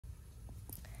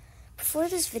Before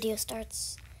this video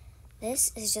starts,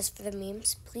 this is just for the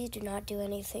memes. Please do not do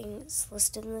anything that's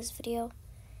listed in this video.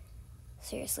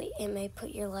 Seriously, it may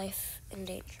put your life in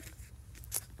danger.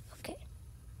 Okay.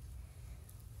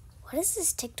 What is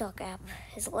this TikTok app?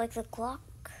 Is it like the clock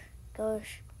goes?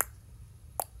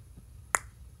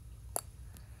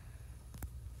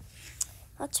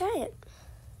 I'll try it.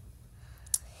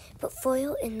 Put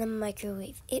foil in the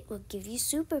microwave. It will give you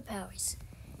superpowers.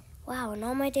 Wow, in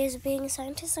all my days of being a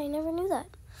scientist, I never knew that.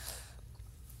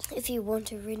 If you want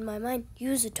to read my mind,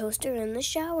 use a toaster in the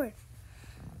shower.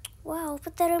 Wow,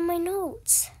 put that in my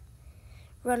notes.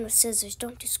 Run with scissors,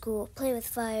 don't do school. Play with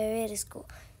fire, it is cool.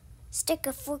 Stick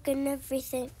a fork in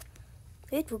everything.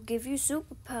 It will give you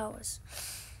superpowers.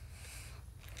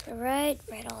 Alright,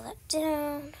 write all that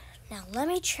down. Now let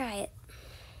me try it.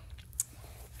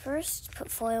 First,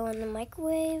 put foil in the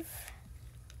microwave.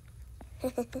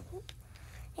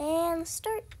 And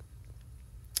start.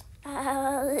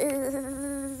 Oh,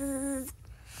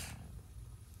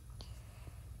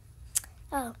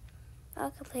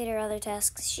 I'll complete her other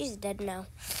tasks. She's dead now.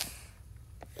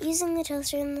 Using the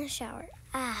toaster in the shower.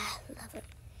 Love it.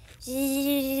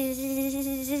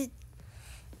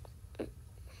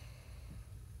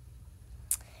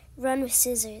 Run with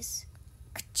scissors.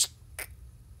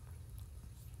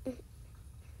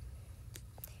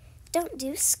 Don't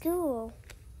do school.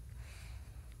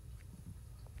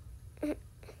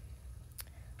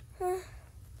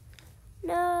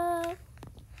 No.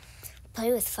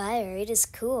 Play with fire, it is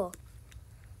cool.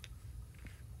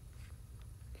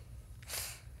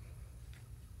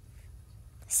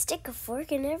 Stick a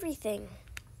fork in everything.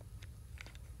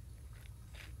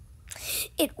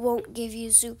 It won't give you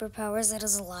superpowers, that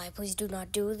is a lie. Please do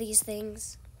not do these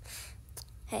things.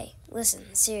 Hey,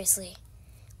 listen, seriously.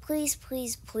 Please,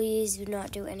 please, please do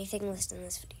not do anything listed in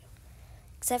this video.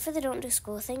 Except for the don't do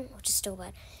school thing, which is still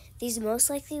bad. These most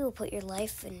likely will put your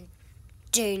life in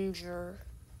danger.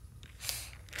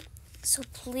 So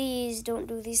please don't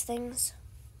do these things.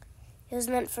 It was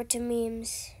meant for two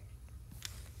memes.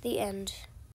 The end.